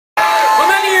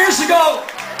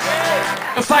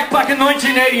In fact, back in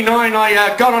 1989,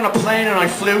 I got on a plane and I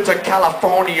flew to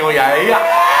California, where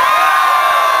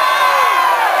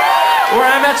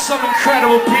I met some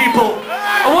incredible people.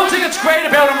 And one thing that's great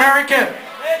about America,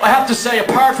 I have to say,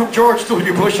 apart from George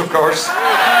W. Bush, of course.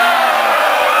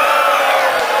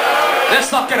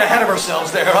 Let's not get ahead of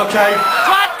ourselves there, okay?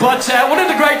 But one of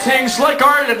the great things, like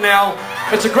Ireland now,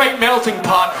 it's a great melting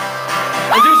pot.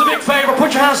 And do us a big favour,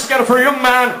 put your hands together for a young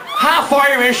man, half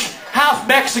Irish, half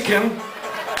Mexican.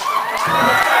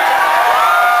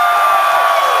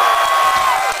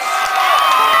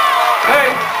 Hey,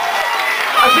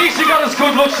 at least he got his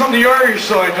good looks from the Irish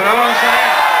side, you know what I'm saying?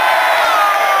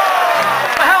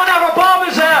 However, Bob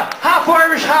is half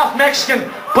Irish, half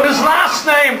Mexican, but his last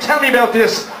name, tell me about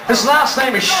this, his last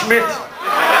name is Schmidt.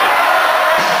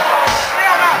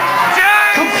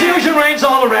 Confusion reigns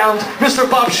all around. Mr.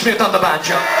 Bob Schmidt on the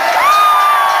banjo.